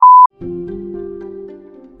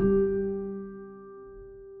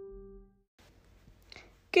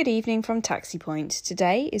Good evening from Taxi Point.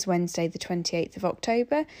 Today is Wednesday the 28th of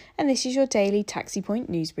October and this is your daily Taxi Point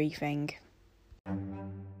news briefing.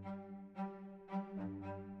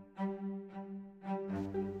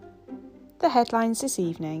 The headlines this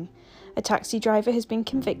evening. A taxi driver has been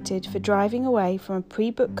convicted for driving away from a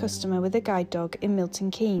pre-booked customer with a guide dog in Milton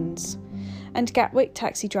Keynes. And Gatwick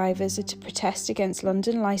taxi drivers are to protest against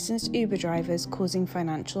London licensed Uber drivers causing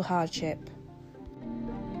financial hardship.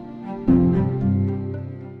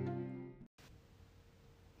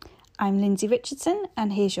 I'm Lindsay Richardson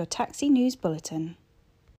and here's your Taxi News Bulletin.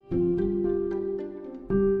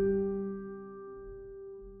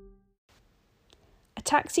 A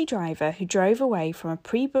taxi driver who drove away from a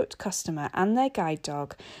pre-booked customer and their guide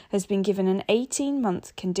dog has been given an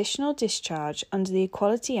 18-month conditional discharge under the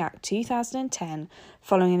Equality Act 2010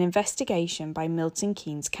 following an investigation by Milton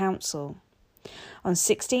Keynes Council. On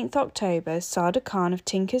 16th October, Sada Khan of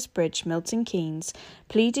Tinkers Bridge, Milton Keynes,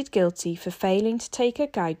 pleaded guilty for failing to take a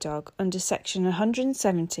guide dog under Section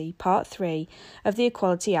 170, Part 3 of the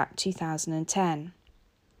Equality Act 2010.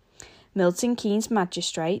 Milton Keynes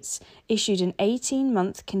magistrates issued an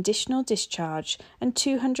 18-month conditional discharge and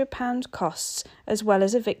 £200 costs as well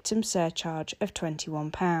as a victim surcharge of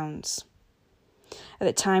 £21. At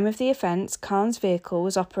the time of the offence, Khan's vehicle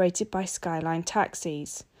was operated by Skyline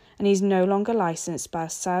Taxis and he is no longer licensed by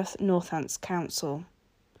South Northants Council.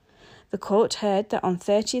 The court heard that on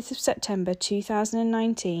 30th of September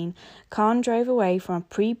 2019, Khan drove away from a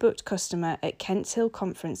pre-booked customer at Kents Hill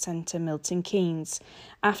Conference Centre, Milton Keynes,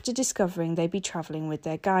 after discovering they'd be travelling with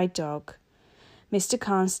their guide dog. Mr.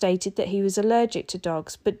 Khan stated that he was allergic to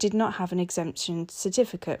dogs but did not have an exemption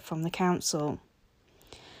certificate from the council.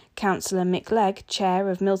 Councillor Mick Legg, chair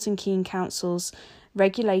of Milton Keynes Council's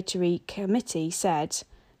Regulatory Committee, said,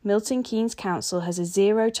 Milton Keynes Council has a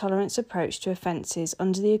zero-tolerance approach to offences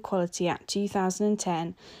under the Equality Act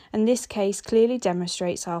 2010 and this case clearly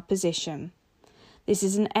demonstrates our position. This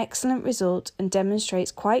is an excellent result and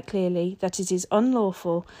demonstrates quite clearly that it is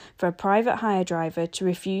unlawful for a private hire driver to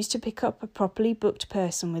refuse to pick up a properly booked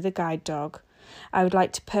person with a guide dog. I would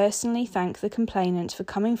like to personally thank the complainant for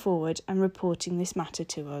coming forward and reporting this matter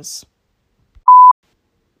to us.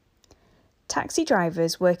 Taxi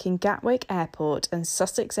drivers working Gatwick Airport and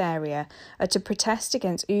Sussex area are to protest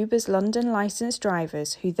against Uber's London licensed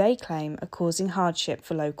drivers who they claim are causing hardship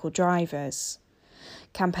for local drivers.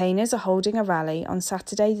 Campaigners are holding a rally on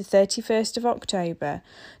Saturday the 31st of October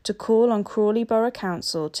to call on Crawley Borough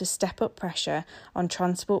Council to step up pressure on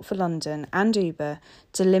Transport for London and Uber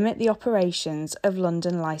to limit the operations of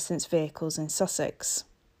London licensed vehicles in Sussex.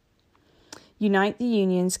 Unite the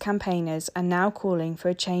Union's campaigners are now calling for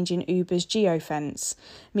a change in Uber's geofence,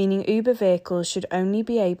 meaning Uber vehicles should only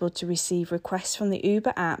be able to receive requests from the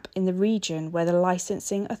Uber app in the region where the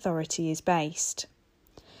licensing authority is based.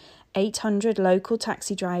 800 local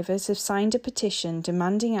taxi drivers have signed a petition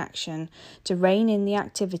demanding action to rein in the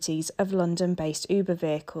activities of London-based Uber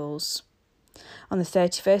vehicles. On the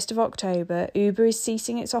 31st of October, Uber is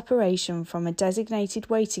ceasing its operation from a designated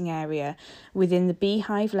waiting area within the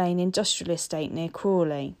Beehive Lane industrial estate near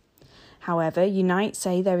Crawley. However, Unite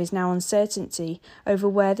say there is now uncertainty over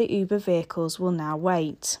where the Uber vehicles will now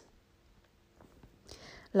wait.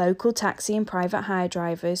 Local taxi and private hire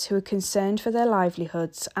drivers who are concerned for their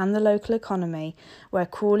livelihoods and the local economy, where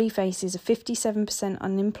Crawley faces a 57%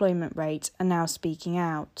 unemployment rate, are now speaking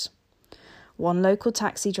out. One local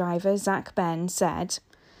taxi driver, Zach Ben, said,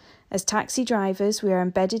 As taxi drivers, we are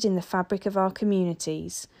embedded in the fabric of our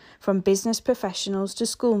communities. From business professionals to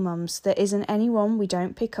school mums, there isn't anyone we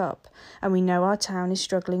don't pick up, and we know our town is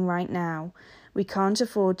struggling right now. We can't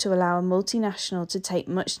afford to allow a multinational to take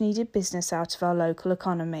much-needed business out of our local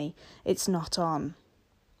economy. It's not on.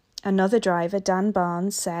 Another driver, Dan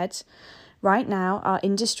Barnes, said, Right now, our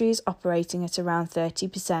industry is operating at around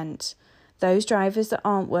 30%. Those drivers that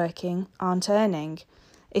aren't working aren't earning.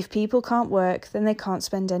 If people can't work, then they can't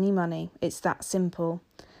spend any money. It's that simple.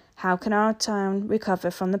 How can our town recover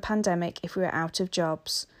from the pandemic if we're out of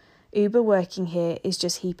jobs? Uber working here is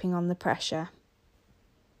just heaping on the pressure.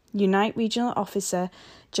 Unite Regional Officer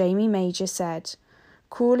Jamie Major said,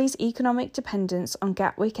 Crawley's economic dependence on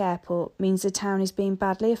Gatwick Airport means the town is being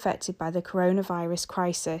badly affected by the coronavirus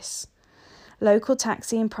crisis. Local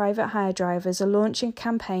taxi and private hire drivers are launching a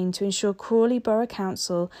campaign to ensure Crawley Borough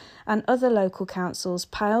Council and other local councils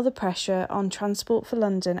pile the pressure on Transport for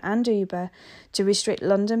London and Uber to restrict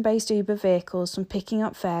London-based Uber vehicles from picking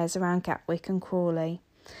up fares around Gatwick and Crawley.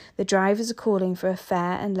 The drivers are calling for a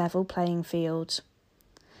fair and level playing field.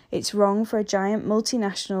 It's wrong for a giant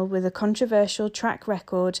multinational with a controversial track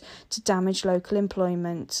record to damage local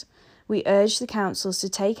employment. We urge the councils to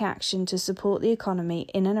take action to support the economy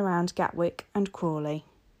in and around Gatwick and Crawley.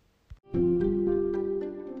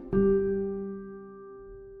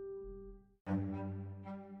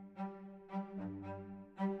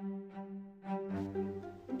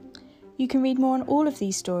 You can read more on all of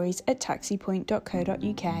these stories at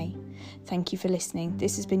taxipoint.co.uk. Thank you for listening.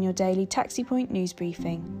 This has been your daily Taxi Point news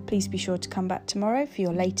briefing. Please be sure to come back tomorrow for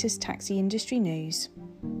your latest taxi industry news.